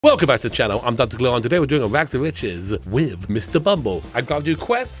Welcome back to the channel. I'm DrGluon. Today we're doing a Rags to Riches with MrBumble. I gotta do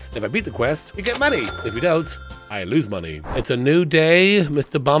quests. If I beat the quest, we get money. If we don't, I lose money. It's a new day.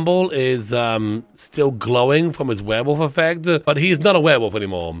 MrBumble is still glowing from his werewolf effect, but he's not a werewolf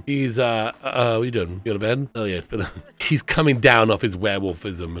anymore. He's what are you doing? You on bed? Oh yeah, it's been he's coming down off his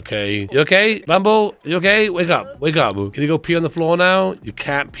werewolfism, okay? You okay, Bumble? You okay? Wake up. Wake up. Can you go pee on the floor now? You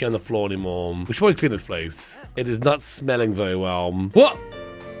can't pee on the floor anymore. We should probably clean this place. It is not smelling very well. What?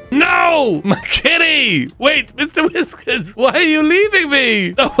 No! My kitty! Wait, Mr. Whiskers, why are you leaving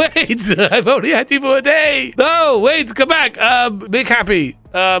me? No, wait, I've only had you for a day. No, wait, come back. Make happy.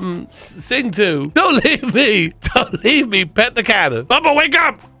 Sing to. Don't leave me. Don't leave me. Pet the cat. Bumble, wake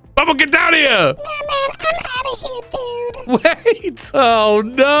up! Bumble, get down here! No, man, I'm out of here, dude. Wait! Oh,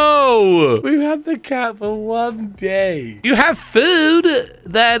 no! We've had the cat for one day. You have food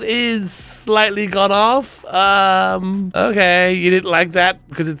that is slightly gone off. Okay, you didn't like that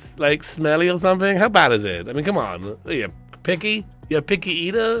because it's like smelly or something? How bad is it? I mean, come on. Are you picky? You're a picky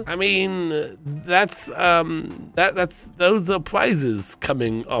eater? I mean, those are prizes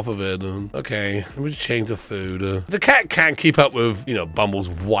coming off of it. Okay, let me just change the food. The cat can't keep up with, you know, Bumble's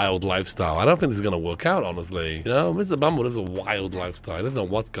wild lifestyle. I don't think this is gonna work out, honestly. You know, Mr. Bumble lives a wild lifestyle. He doesn't know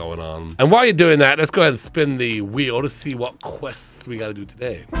what's going on. And while you're doing that, let's go ahead and spin the wheel to see what quests we gotta do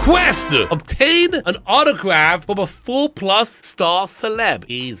today. Quest! Obtain an autograph from a 4+ star celeb.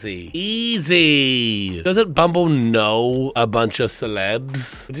 Easy. Easy. Doesn't Bumble know a bunch of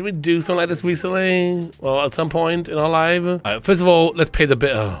celebs? Did we do something like this recently? Well, at some point in our life? All right, first of all, let's pay the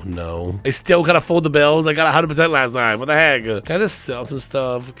bill. Oh, no. I still gotta afford the bills. I got 100% last time. What the heck? Can I just sell some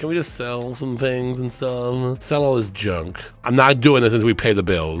stuff? Can we just sell some things and stuff? Sell all this junk. I'm not doing this until we pay the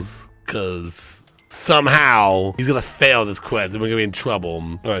bills, because somehow he's gonna fail this quest and we're gonna be in trouble.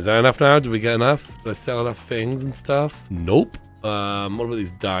 All right, is that enough now? Did we get enough? Did I sell enough things and stuff? Nope. What about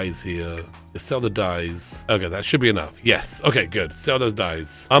these dyes here? Just sell the dyes. Okay, that should be enough. Yes. Okay, good. Sell those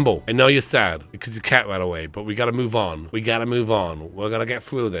dyes. Bumble, I know you're sad because your cat ran away, but we gotta move on. We gotta move on. We're gonna get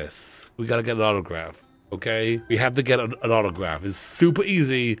through this. We gotta get an autograph. Okay? We have to get an autograph. It's super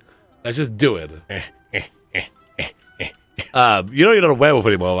easy. Let's just do it. You know you're not a werewolf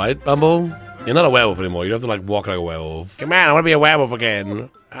anymore, right, Bumble? You're not a werewolf anymore. You don't have to like walk like a werewolf. Come on, I wanna be a werewolf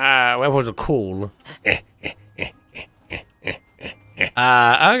again. Werewolves are cool.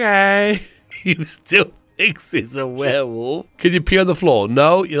 Okay. You still think he's a werewolf? Can you pee on the floor?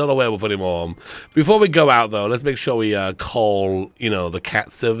 No, you're not a werewolf anymore. Before we go out, though, let's make sure we call, you know, the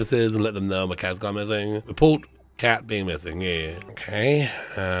cat services and let them know my cat's gone missing. Report cat being missing. Yeah. Okay.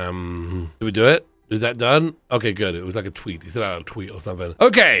 Did we do it? Is that done? Okay, good. It was like a tweet. He sent out a tweet or something.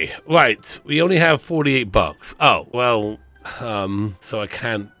 Okay, right. We only have 48 bucks. Oh, well, so I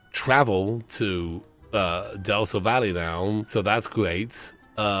can't travel to Delta Valley now, so that's great.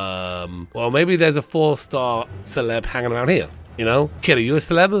 Well, maybe there's a 4-star celeb hanging around here, you know? Kid, are you a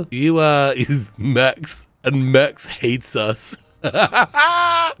celeb? You, is Max, and Max hates us.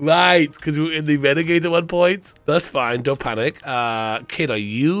 Right, because we were in the Renegade at one point. That's fine, don't panic. Kid, are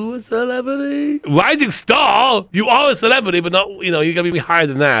you a celebrity? Rising star? You are a celebrity, but not, you know, you're gonna be higher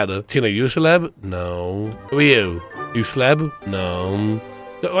than that. Tina, are you a celeb? No. Who are you? You celeb? No.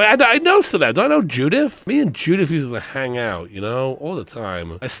 I know celeb. Do I know Judith? Me and Judith used to hang out, you know, all the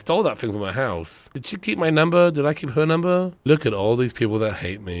time. I stole that thing from my house. Did she keep my number? Did I keep her number? Look at all these people that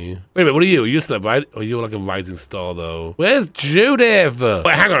hate me. Wait a minute, what are you? Are you a celeb, right? Or you're like a rising star, though? Where's Judith? Wait,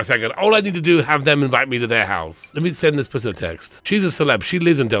 hang on a second. All I need to do is have them invite me to their house. Let me send this person a text. She's a celeb. She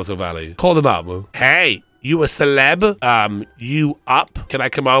lives in Delta Valley. Call them up. Hey. You a celeb? You up? Can I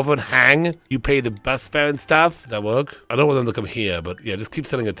come over and hang? You pay the bus fare and stuff? That work? I don't want them to come here, but yeah, just keep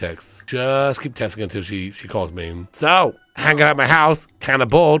sending a text. Just keep texting until she calls me. So, hanging out at my house, kind of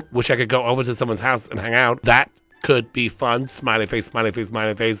bored. Wish I could go over to someone's house and hang out. That could be fun. Smiley face, smiley face,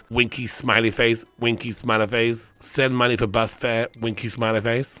 smiley face. Winky, smiley face, winky, smiley face. Send money for bus fare, winky, smiley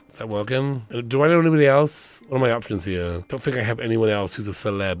face. Is that working? Do I know anybody else? What are my options here? Don't think I have anyone else who's a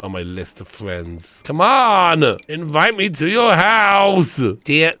celeb on my list of friends. Come on! Invite me to your house!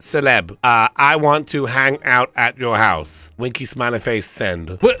 Dear celeb, I want to hang out at your house. Winky, smiley face,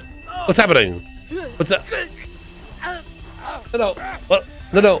 send. What's happening? What's up? No, what?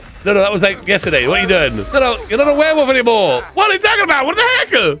 No, that was like yesterday. What are you doing? No, you're not a werewolf anymore. What are you talking about? What the heck?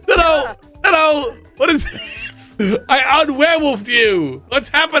 No. What is this? I unwerewolfed you. What's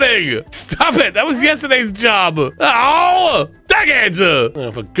happening? Stop it. That was yesterday's job. Oh, dang it.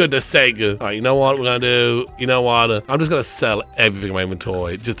 Oh, for goodness sake. All right, you know what we're going to do? You know what? I'm just going to sell everything in my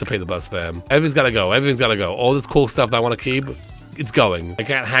inventory just to pay the bus fare. Everything's got to go. Everything's got to go. All this cool stuff that I want to keep it's going. I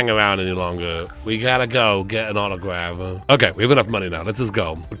can't hang around any longer. We gotta go get an autograph. Okay, we have enough money now. Let's just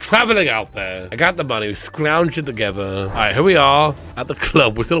go. We're traveling out there. I got the money. We scrounged it together. All right, here we are at the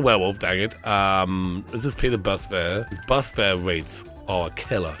club. We're still a werewolf, dang it. Let's just pay the bus fare. This bus fare rates are a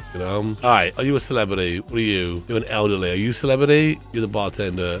killer, you know? All right, are you a celebrity? What are you? You're an elderly. Are you a celebrity? You're the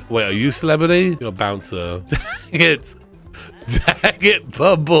bartender. Wait, are you a celebrity? You're a bouncer. Dang it. Dang it,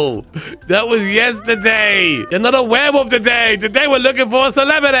 Bumble. That was yesterday. You're not a werewolf today. Today we're looking for a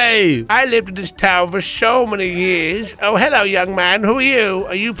celebrity. I lived in this town for so many years. Oh, hello, young man. Who are you?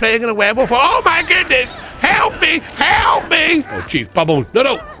 Are you playing in a werewolf? Oh, my goodness. Help me. Help me. Oh, jeez, Bumble. No,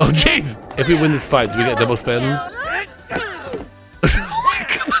 no. Oh, jeez. If we win this fight, do we get a double spin?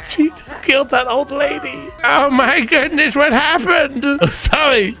 She just killed that old lady. Oh, my goodness. What happened? Oh,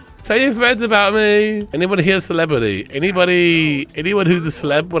 sorry. Tell your friends about me. Anyone here a celebrity? Anyone who's a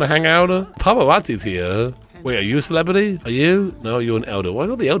celeb want to hang out? Paparazzi's here. Wait, are you a celebrity? Are you? No, you're an elder. Why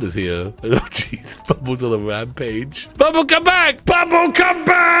are all the elders here? Oh, jeez. Bumble's on a rampage. Bumble, come back! Bumble, come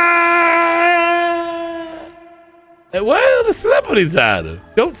back! Where are the celebrities at?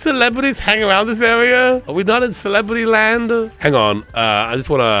 Don't celebrities hang around this area? Are we not in celebrity land? Hang on. I just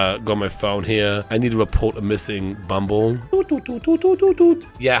want to go on my phone here. I need to report a missing Bumble.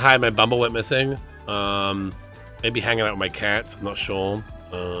 Yeah, hi, my Bumble went missing. Maybe hanging out with my cat. I'm not sure.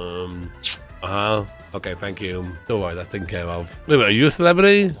 Okay, thank you. Don't worry, that's taken care of. Wait a minute, are you a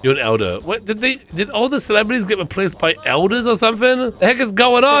celebrity? You're an elder. What, did all the celebrities get replaced by elders or something? The heck is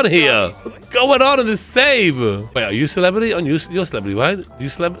going on here? What's going on in this save? Wait, are you a celebrity? You're a celebrity, right? Are you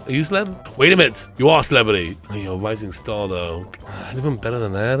celeb? Wait a minute, you are a celebrity. Oh, you're a rising star, though. Even better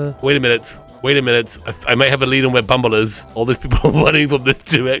than that. Wait a minute. Wait a minute. I might have a lead on where Bumble is. All these people are running from this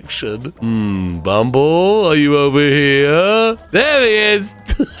direction. Bumble, are you over here? There he is.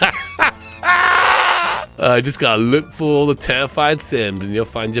 I just gotta look for all the terrified Sims, and you'll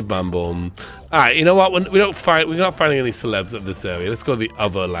find your Bumble. All right, you know what? We're not finding any celebs at this area. Let's go to the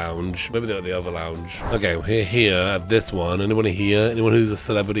other lounge. Maybe they're at the other lounge. Okay, we're here at this one. Anyone here? Anyone who's a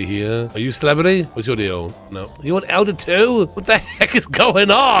celebrity here? Are you a celebrity? What's your deal? No. You're an elder too? What the heck is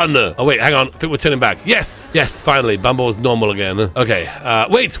going on? Oh, wait, hang on. I think we're turning back. Yes. Yes, finally. Bumble is normal again. Okay.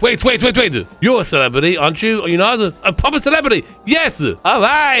 Wait. You're a celebrity, aren't you? Are you not? A proper celebrity. Yes. All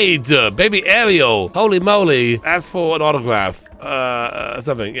right. Baby Ariel. Holy moly. Ask for an autograph.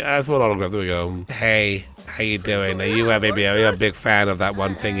 Something. Ask for an autograph. There we go. Hey, how you doing? Are you baby? Are you a big fan of that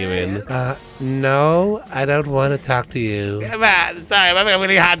one thing you're in? No, I don't want to talk to you. Come on, sorry, I'm having a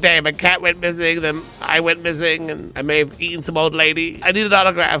really hard day. My cat went missing, then I went missing, and I may have eaten some old lady. I need an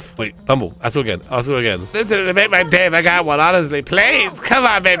autograph. Wait, Bumble, ask her again. Listen, to make my day if I got one, honestly. Please, come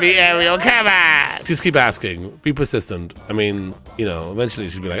on, baby Ariel, come on. Just keep asking. Be persistent. I mean, you know, eventually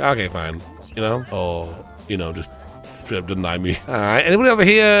she'll be like, okay, fine. You know? Or, you know, just strip deny me. All right, anybody over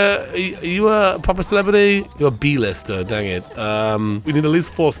here? Are you a proper celebrity? You're a B-lister, dang it. We need at least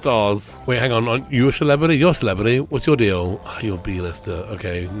 4 stars. Wait, hang on. Are you a celebrity? You're a celebrity. What's your deal? Oh, you're a B-lister.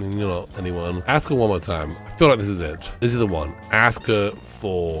 Okay, you're not anyone. Ask her one more time. I feel like this is it. This is the one. Ask her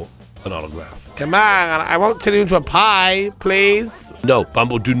for an autograph. Come on, I won't turn you into a pie, please. No,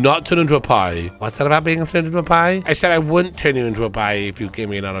 Bumble, do not turn into a pie. What's that about being turned into a pie? I said I wouldn't turn you into a pie if you gave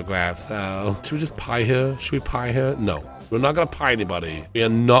me an autograph, so. Should we just pie her? Should we pie her? No. We're not gonna pie anybody. We are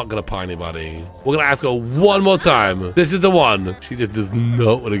not gonna pie anybody. We're gonna ask her one more time. This is the one. She just does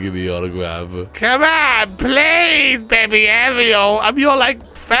not want to give me an autograph. Come on, please, baby Ariel. I'm your, like,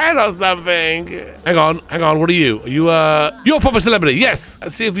 fan or something. Hang on. What are you? Are you, you're a proper celebrity. Yes.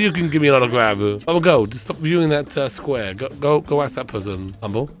 Let's see if you can give me an autograph. Bumble, go. Just stop viewing that square. Go ask that person.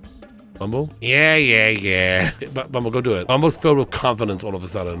 Bumble? Yeah. Bumble, go do it. Bumble's filled with confidence all of a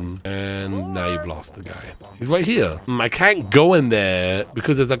sudden. And now you've lost the guy. He's right here. I can't go in there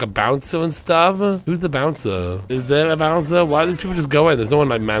because there's like a bouncer and stuff. Who's the bouncer? Is there a bouncer? Why do these people just go in? There's no one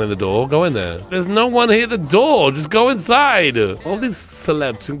like manning the door. Go in there. There's no one here at the door. Just go inside. All these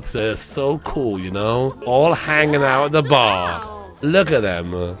celebs think they're so cool, you know? All hanging out at the bar. Look at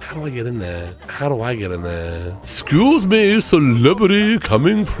them. How do I get in there? Excuse me, celebrity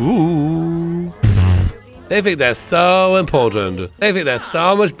coming through. They think they're so important. They think they're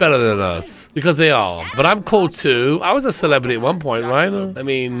so much better than us. Because they are. But I'm cool too. I was a celebrity at one point, right? I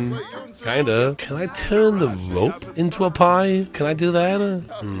mean, kinda. Can I turn the rope into a pie? Can I do that?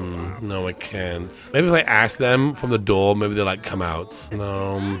 No, I can't. Maybe if I ask them from the door, maybe they'll like come out.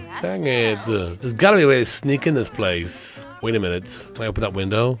 No, dang it. There's gotta be a way to sneak in this place. Wait a minute. Can I open that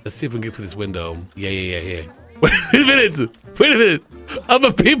window? Let's see if we can get through this window. Yeah. Wait a minute.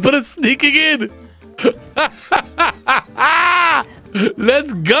 Other people are sneaking in.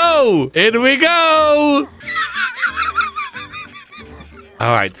 Let's go. In we go.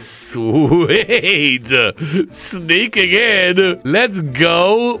 All right, sweet. Sneaking in. Let's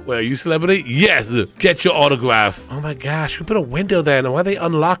go. Wait, are you celebrity? Yes. Get your autograph. Oh my gosh, we put a window there. Now why they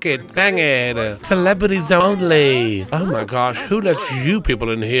unlock it? Dang it. Celebrities only. Oh my gosh, who lets you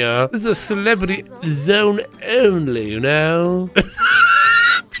people in here? This is a celebrity zone only, you know?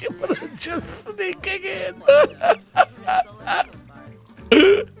 People are just sneaking in.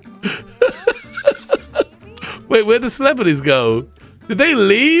 Wait, where'd the celebrities go? Did they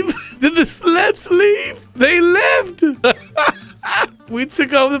leave? Did the celebs leave? They left. We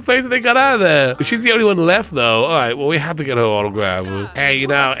took over the place and they got out of there. She's the only one left, though. All right, well, we have to get her autograph. Hey, you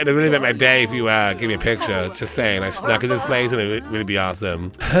know, it'd really make my day if you give me a picture. Just saying, I snuck in this place and it'd really be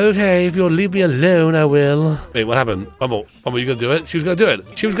awesome. Okay, if you'll leave me alone, I will. Wait, what happened? Bumble, you gonna do it? She was gonna do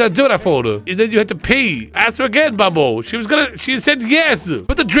it. She was gonna do it, I told her. And then you had to pee. Ask her again, Bumble. She said yes.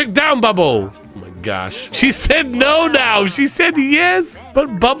 Put the drink down, Bumble. Oh my gosh. She said no now. She said yes,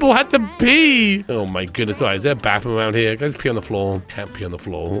 but Bumble had to pee. Oh my goodness. All right, is there a bathroom around here? Can I just pee on the floor? Can't pee on the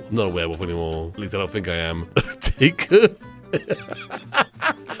floor. I'm not a werewolf anymore. At least I don't think I am.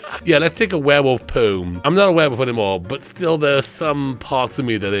 Yeah, let's take a werewolf poo. I'm not a werewolf anymore, but still there's some parts of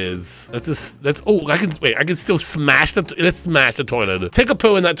me that is. Oh, I can still smash let's smash the toilet. Take a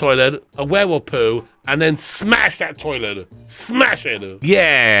poo in that toilet, a werewolf poo, and then smash that toilet. Smash it.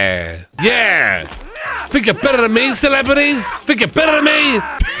 Yeah. Yeah. Think you're better than me, celebrities? Think you're better than me?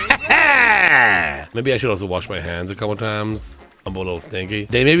 Maybe I should also wash my hands a couple times. I'm a little stinky.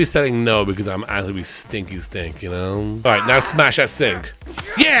 They may be saying no because I'm actually stinky stink, you know? All right, now smash that sink.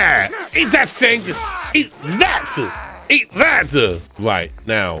 Yeah! Eat that sink! Eat that! Eat that! Right,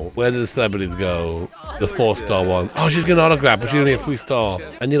 now, where did the celebrities go? The 4-star one. Oh, she's getting an autograph, but she only a 3-star.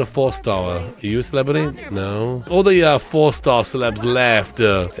 I need a 4-star. Are you a celebrity? No. All the 4-star celebs left.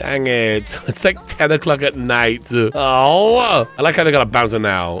 Dang it. It's like 10 o'clock at night. Oh! I like how they got a bouncer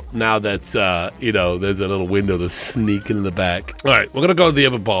now. Now that, you know, there's a little window that's sneaking in the back. All right, we're gonna go to the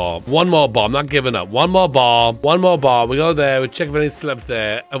other bar. One more bar. I'm not giving up. One more bar. One more bar. We go there. We check if any celebs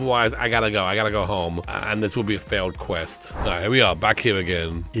there. Otherwise, I gotta go. I gotta go home. And this will be a failed quest. All right, here we are, back here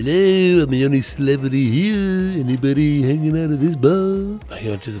again. Hello, I'm the only celebrity here. Anybody hanging out at this bar? Oh, you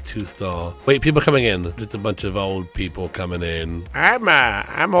know, just a 2-star. Wait, people coming in. Just a bunch of old people coming in.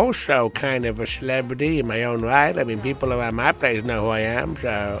 I'm also kind of a celebrity in my own right. I mean, people around my place know who I am,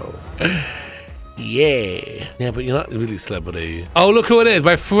 so... Yeah. Yeah, but you're not really a celebrity. Oh, look who it is.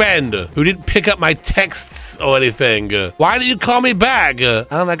 My friend who didn't pick up my texts or anything. Why didn't you call me back?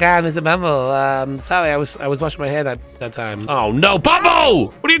 Oh my God, MrBumble. Sorry, I was washing my hair that time. Oh no, Bumble!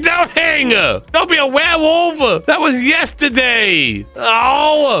 What are you doing? Don't be a werewolf. That was yesterday.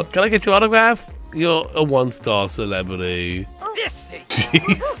 Oh, can I get your autograph? You're a 1-star celebrity.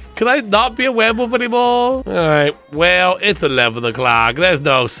 Jeez. Can I not be a werewolf anymore? All right. Well, it's 11 o'clock. There's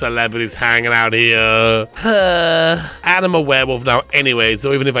no celebrities hanging out here. And I'm a werewolf now anyway,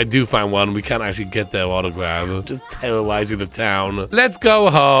 so even if I do find one, we can't actually get their autograph. Just terrorizing the town. Let's go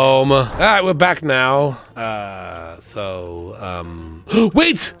home. All right, we're back now.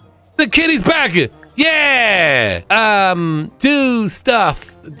 Wait! The kitty's back! Yeah! Do stuff.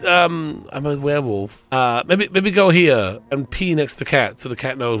 I'm a werewolf. Maybe go here and pee next to the cat so the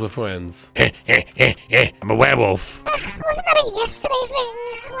cat knows we're friends. I'm a werewolf. Wasn't that a yesterday thing?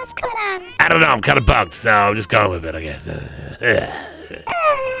 What's going on? I don't know, I'm kind of bugged, so just go with it, I guess.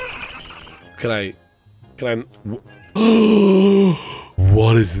 Can I...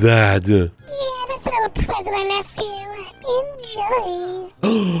 What is that? Yeah, that's a little present I left for you.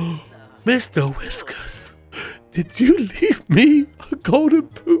 Enjoy. Mr. Whiskers, did you leave me a golden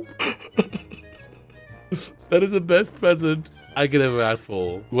poop? That is the best present I could ever ask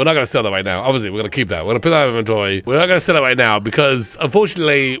for. We're not going to sell that right now. Obviously, we're going to keep that. We're going to put that in inventory. We're not going to sell it right now because,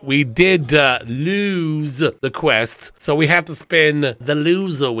 unfortunately, we did lose the quest. So we have to spin the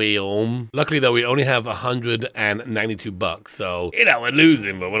loser wheel. Luckily, though, we only have 192 bucks. So, you know, we're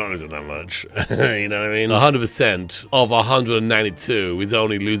losing, but we're not losing that much. You know what I mean? 100% of 192 is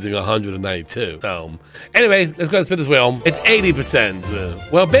only losing 192. So, anyway, let's go and spin this wheel. It's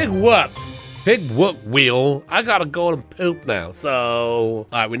 80%. Well, big whoop. Big whoop wheel. I got a golden poop now. So,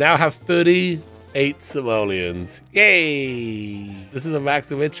 all right, we now have 38 simoleons. Yay! This is a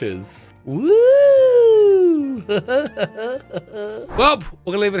max of riches. Woo! Well,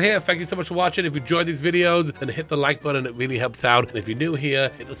 we're gonna leave it here. Thank you so much for watching. If you enjoyed these videos, then hit the like button. It really helps out. And if you're new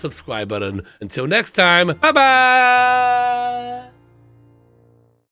here, hit the subscribe button. Until next time, bye-bye!